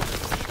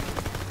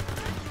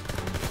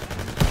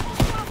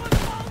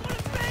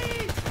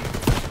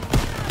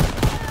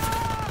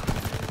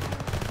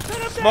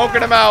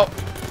 Smoking him out.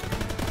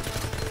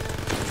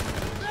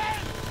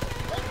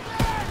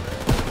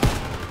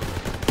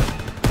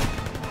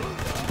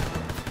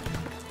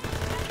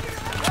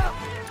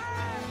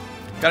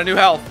 Got a new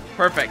health.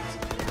 Perfect.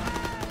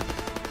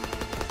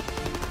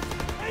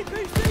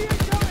 APC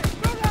incoming!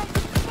 Throw down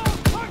some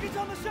smoke! Target's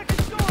on the second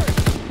story!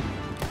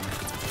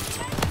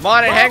 Come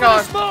on and hang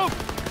on. Smoke!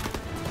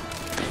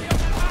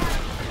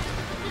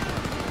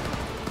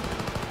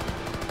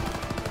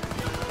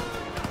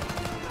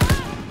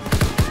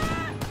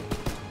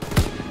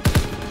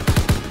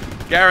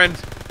 Garand.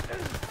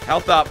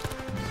 Health up.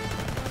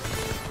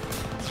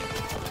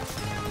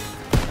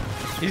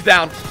 He's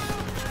down.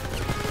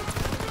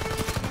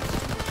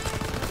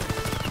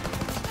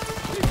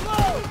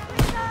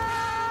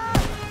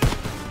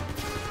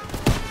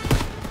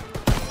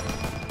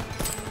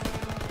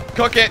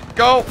 Cook it.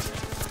 Go.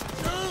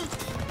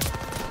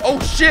 Oh,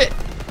 shit.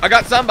 I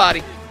got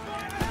somebody.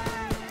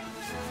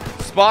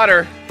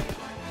 Spotter.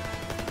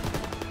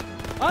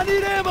 I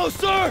need ammo,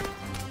 sir!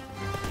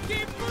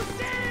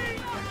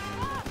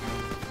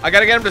 I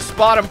gotta get him to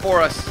spot him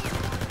for us.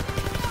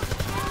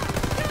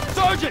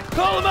 Sergeant,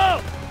 call him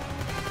out!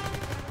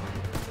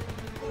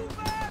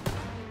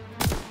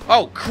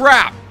 Oh,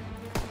 crap.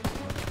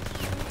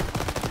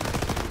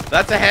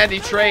 That's a handy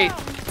trait.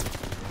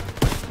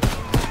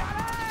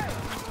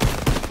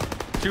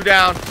 2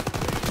 down.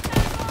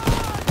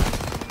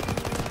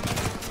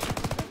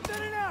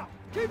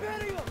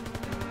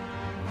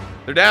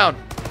 They're down.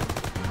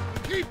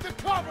 Keep the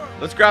cover!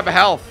 Let's grab a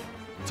health.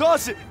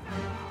 Toss it!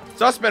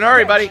 Sussman,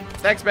 hurry, buddy.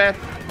 Thanks, man. We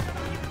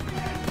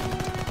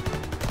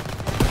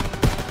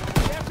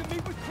have to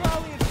meet with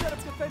Crowley and set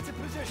up defensive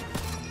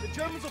positions. The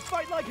Germans will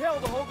fight like hell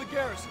to hold the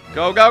garrison.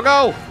 Go, go,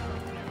 go.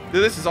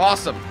 Dude, this is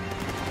awesome.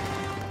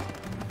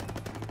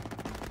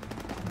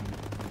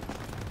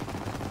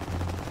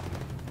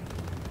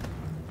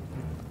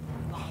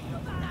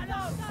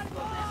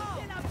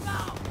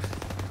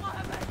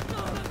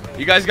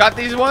 You guys got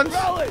these ones?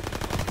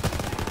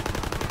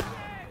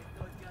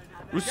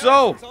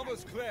 Rousseau! It's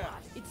almost clear.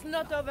 It's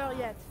not over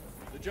yet.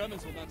 The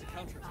Germans will mount a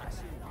counterattack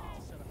soon.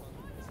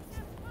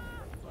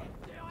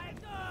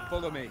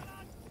 Follow me.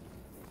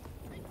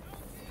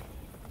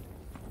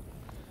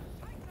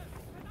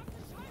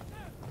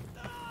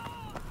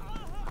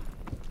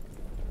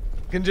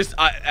 Can just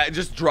I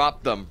just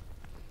drop them.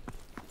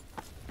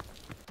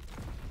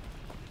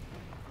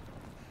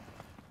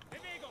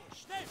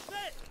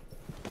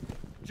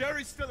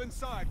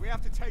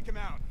 have to take him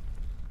out.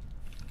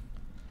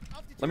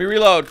 Let me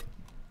reload.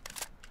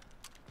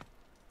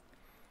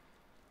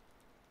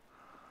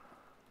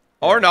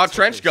 Or not,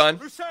 trench gun.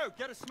 Rousseau,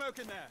 get a smoke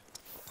in there.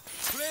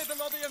 Clear the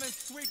lobby and then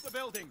sweep the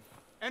building.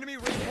 Enemy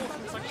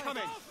reinforcements are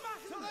coming.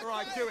 All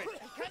right, do it.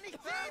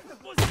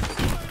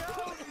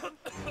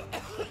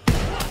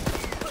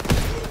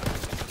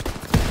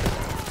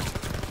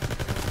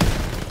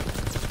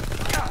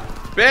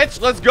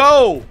 Bitch, let's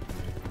go.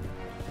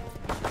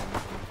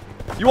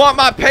 You want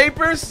my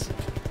papers?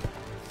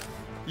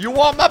 You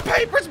want my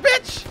papers,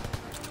 bitch?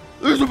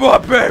 These are my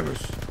papers.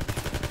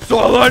 That's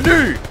all I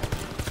need.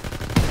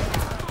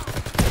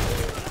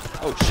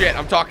 Oh shit,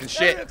 I'm talking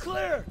shit.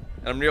 Clear.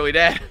 And I'm nearly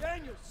dead.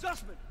 Daniel,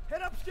 Sussman,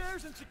 head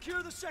upstairs and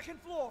secure the second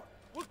floor.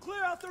 We'll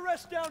clear out the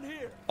rest down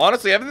here.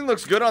 Honestly, everything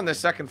looks good on this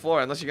second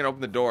floor, unless you can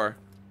open the door.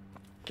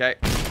 Okay.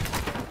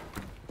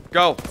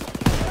 Go.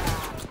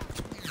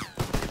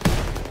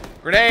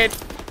 Grenade.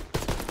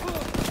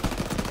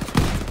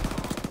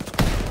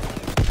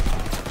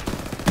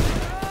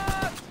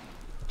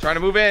 Trying to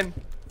move in.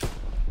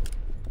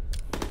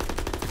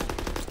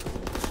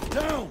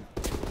 Down.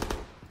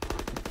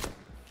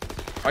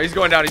 Oh, he's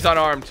going down. He's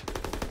unarmed.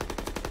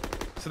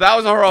 So that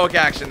was a heroic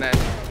action then.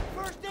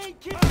 First aid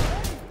kit.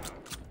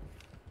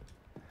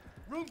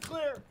 Room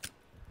clear.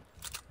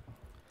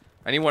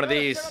 I need one of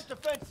these. Set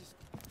up defenses.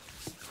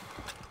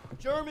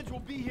 Germans will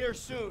be here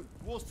soon.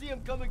 We'll see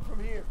them coming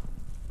from here.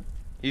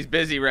 He's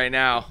busy right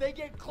now. If they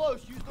get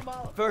close, use the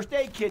Molotov. First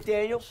aid kit,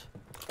 Daniels.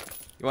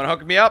 You want to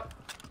hook me up?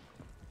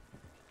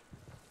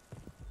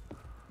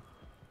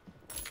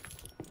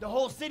 The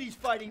whole city's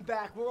fighting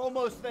back. We're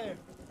almost there.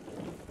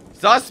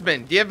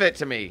 Sussman, give it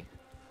to me.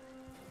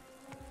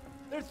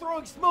 They're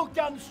throwing smoke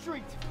down the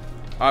street.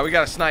 All right, we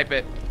got to snipe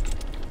it.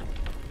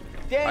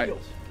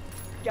 Daniels,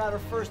 got our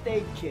first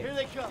aid kit. Here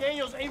they come.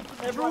 Daniels, aim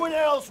for the Everyone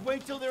else,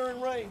 wait till they're in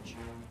range.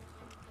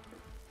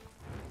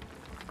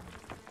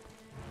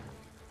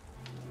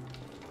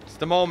 It's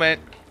the moment.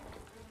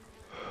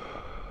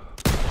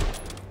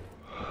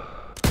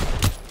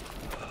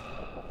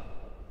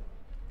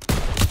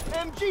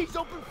 MGs,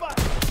 open fire.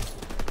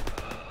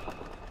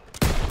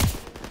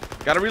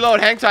 Gotta reload.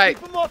 Hang tight.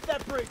 Keep them off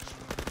that bridge.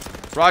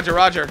 Roger,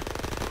 roger.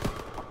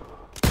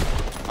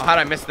 Oh, how'd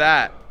I miss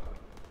that?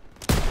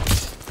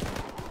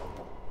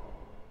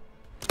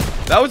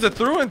 That was a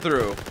through and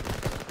through.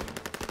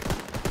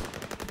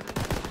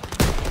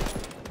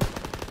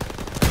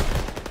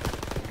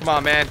 Come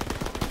on, man.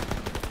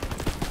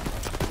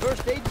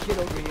 First aid kit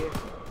over here.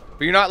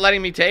 But you're not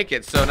letting me take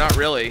it, so not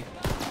really.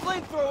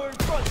 Flamethrower in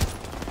front.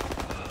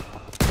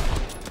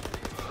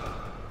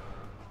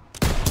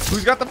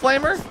 Who's got the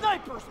flamer?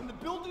 Snipers in the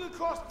building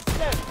across the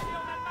steps.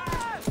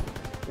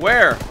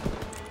 Where?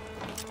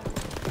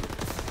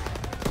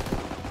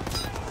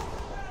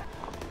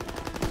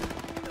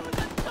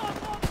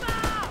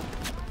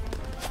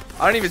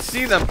 I don't even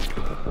see them.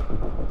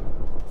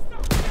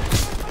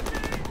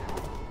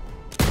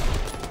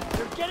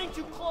 They're getting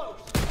too close.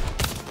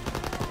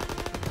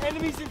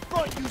 Enemies in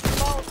front, use the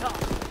Molotov.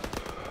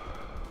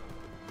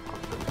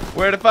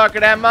 Where the fuck are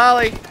that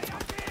Molly?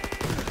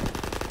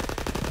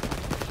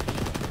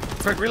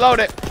 Quick, reload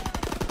it.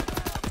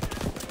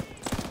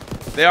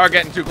 They are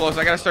getting too close.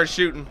 I gotta start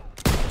shooting.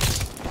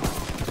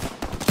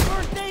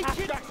 First aid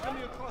kit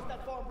coming across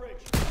that farm bridge.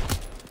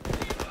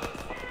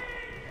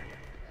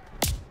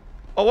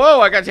 Oh, whoa,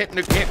 I got hit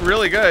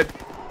really good.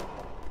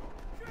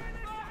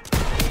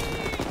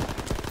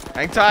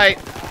 Hang tight.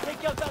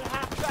 Take out that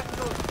half-track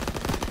door.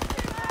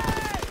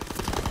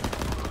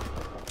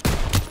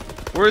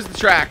 Where's the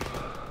track?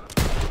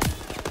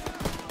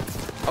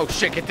 Oh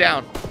shit, get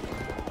down.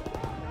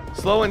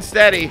 Slow and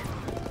steady.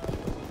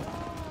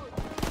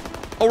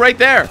 Oh, right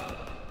there.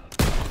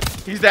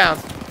 He's down.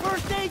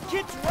 First aid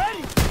kit's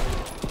ready.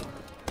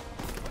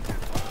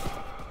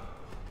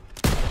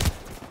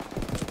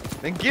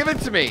 Then give it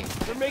to me.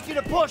 They're making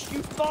a push.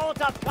 Use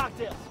Molotov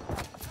cocktails.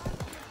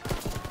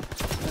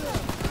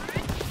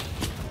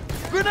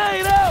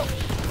 Grenade out.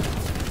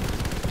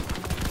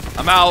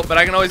 I'm out, but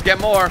I can always get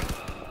more.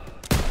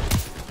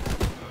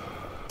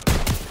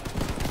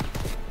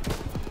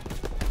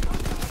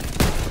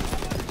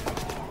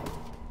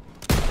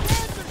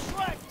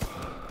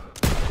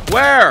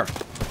 Where?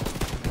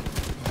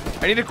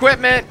 I need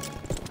equipment.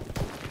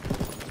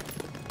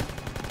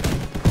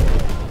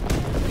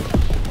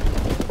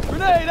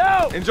 Grenade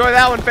out. Enjoy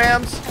that one,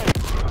 fams.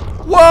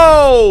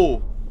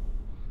 Whoa!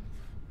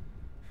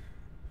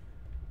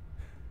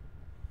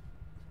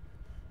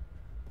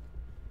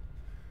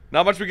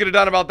 Not much we could have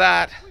done about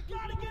that. We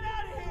gotta get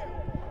out of here.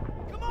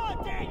 Come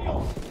on,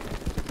 Daniel.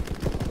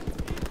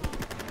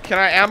 Can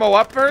I ammo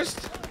up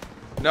first?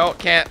 No,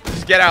 can't.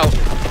 Just get out.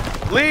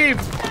 Leave.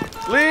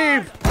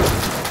 Leave.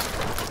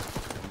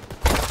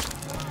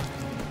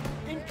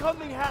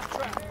 Incoming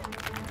half-track.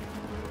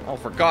 Oh,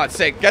 for God's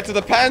sake, get to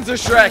the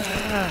Panzerschreck.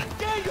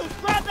 Daniels,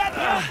 grab that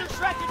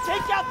Panzerschreck and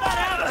take out that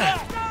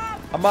half-track.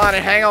 I'm on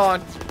it, hang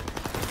on.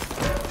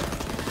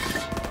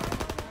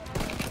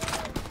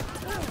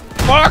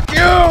 Fuck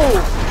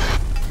you!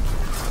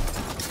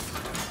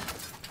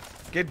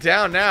 Get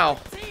down now.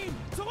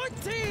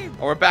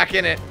 Oh, we're back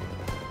in it.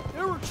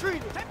 They're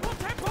retreating.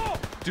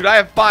 Dude, I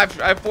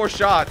have 4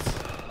 shots. We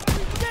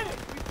did it.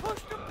 We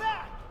pushed them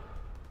back.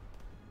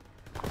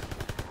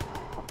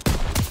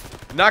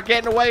 Not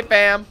getting away,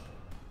 fam.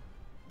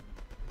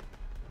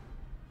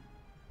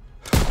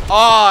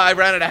 Oh, I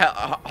ran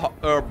out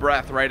of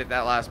breath right at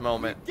that last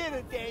moment. We did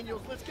it,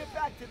 Daniels. Let's get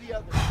back to the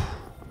others.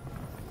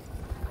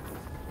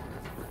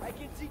 I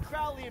can see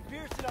Crowley and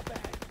Pearson up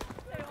ahead.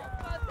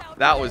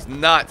 That was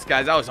nuts,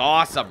 guys. That was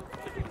awesome.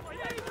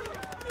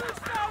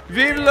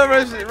 Vive la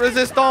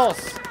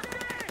résistance.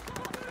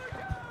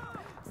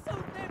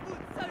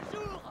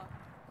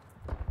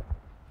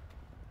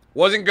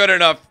 Wasn't good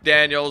enough,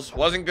 Daniels.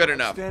 Wasn't good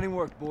enough. Outstanding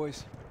work,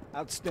 boys.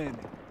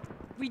 Outstanding.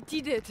 We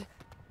did it.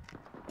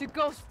 The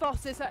ghost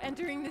forces are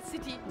entering the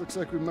city. Looks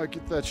like we might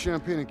get that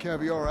champagne and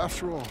caviar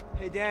after all.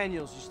 Hey,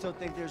 Daniels, you still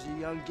think there's a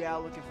young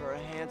gal looking for a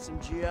handsome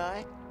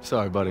GI?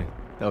 Sorry, buddy.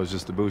 That was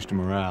just to boost your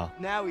morale.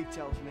 Now he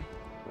tells me.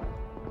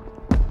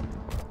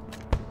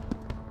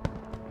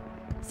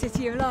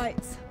 City of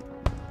Lights.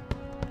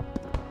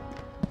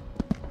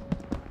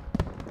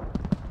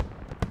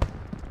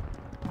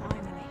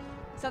 Finally.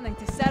 Something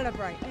to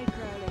celebrate. Hey,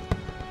 Crowley.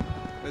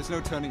 There's no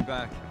turning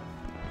back.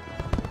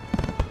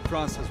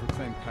 France has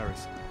reclaimed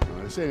Paris.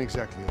 No, this ain't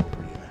exactly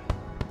over yet.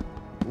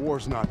 The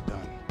war's not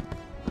done.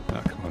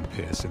 Now come on,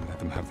 Pearson, let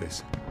them have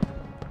this.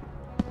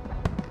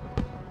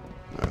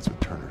 That's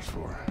what Turner's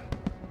for.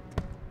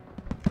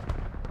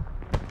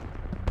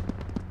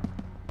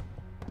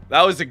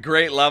 That was a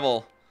great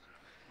level.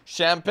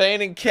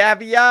 Champagne and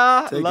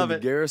caviar. Taking Love the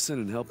it. garrison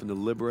and helping to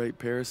liberate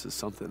Paris is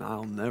something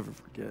I'll never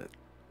forget.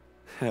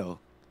 Hell,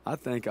 I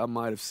think I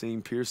might have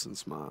seen Pearson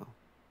smile.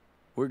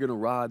 We're gonna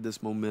ride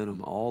this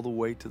momentum all the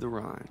way to the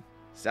Rhine.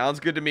 Sounds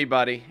good to me,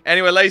 buddy.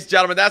 Anyway, ladies and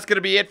gentlemen, that's going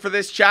to be it for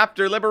this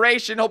chapter,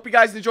 Liberation. Hope you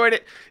guys enjoyed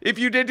it. If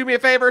you did, do me a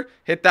favor,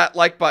 hit that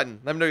like button.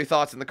 Let me know your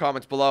thoughts in the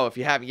comments below. If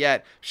you haven't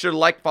yet, be sure to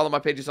like, follow my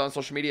pages on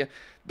social media.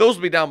 Those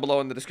will be down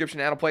below in the description,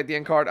 and I'll play at the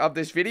end card of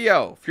this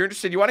video. If you're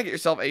interested, you want to get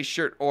yourself a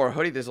shirt or a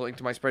hoodie, there's a link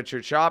to my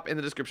Spreadshirt shop in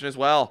the description as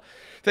well.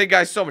 Thank you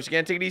guys so much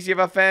again. Take it easy. Have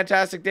a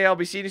fantastic day. I'll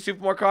be seeing you soon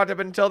for more content,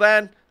 but until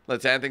then,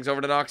 let's hand things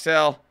over to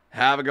Noxel.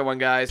 Have a good one,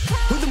 guys.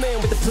 Who's the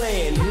man with the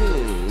plan?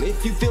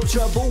 If you feel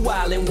trouble,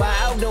 wild and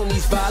wild on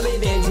these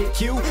violent ends, hit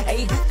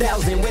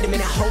DanQ8000. Wait a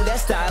minute, hold that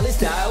style.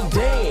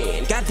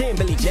 Damn, goddamn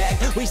Billy Jack,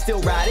 we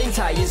still riding,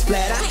 tires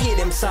flat. I hear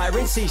them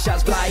sirens, see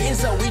shots flying,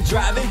 so we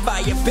driving,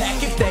 fire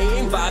back if they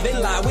ain't vibing.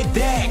 Lie with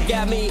that,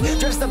 got me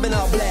dressed up in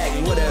all black.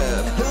 What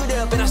up? Hood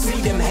up, and I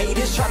see them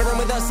haters try to run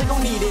with us. They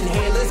gon' need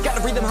inhalers,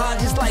 gotta breathe them hard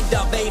just like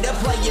Darth Vader.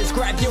 Players,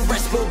 grab your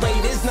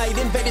respirators, night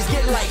invaders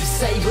get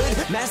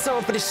lightsabered. Mask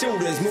on for the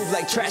shooters, move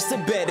like trash to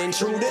bed.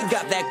 Intruder,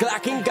 got that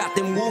Glock and got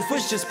them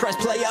woofers. Just press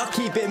play, I'll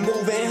keep it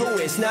moving. Who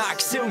is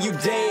Knox? Still you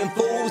damn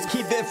fools.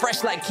 Keep it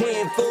fresh like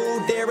canned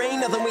food. There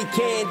ain't nothing we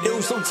can't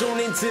do, so tune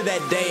into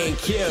that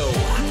DanQ.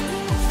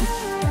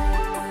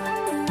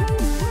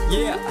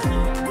 Yeah.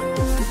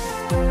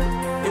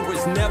 It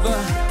was never,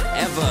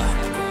 ever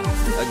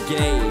a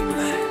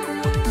game.